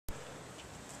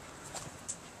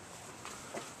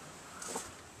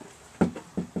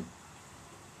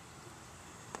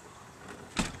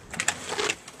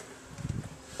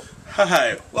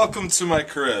Hi, welcome to my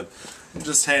crib. I'm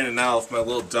just hanging out with my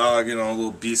little dog, a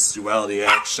little bestiality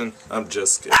action. I'm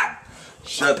just kidding.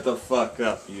 Shut the fuck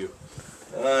up, you.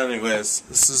 Anyways,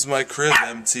 this is my crib,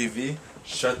 MTV.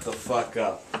 Shut the fuck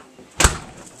up.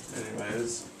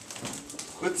 Anyways,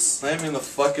 quit slamming the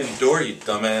fucking door, you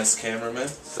dumbass cameraman.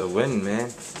 It's a win,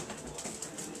 man.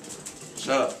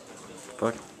 Shut up.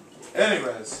 Fuck.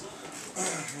 Anyways,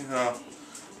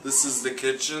 this is the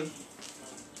kitchen.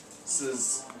 This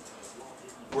is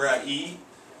where I eat.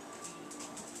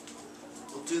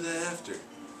 We'll do that after.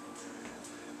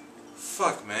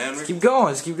 Fuck, man. Let's keep going,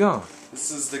 let's keep going.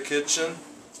 This is the kitchen.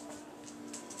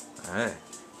 Alright.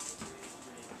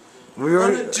 We're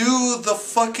gonna do the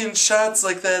fucking shots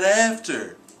like that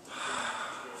after.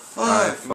 Fuck.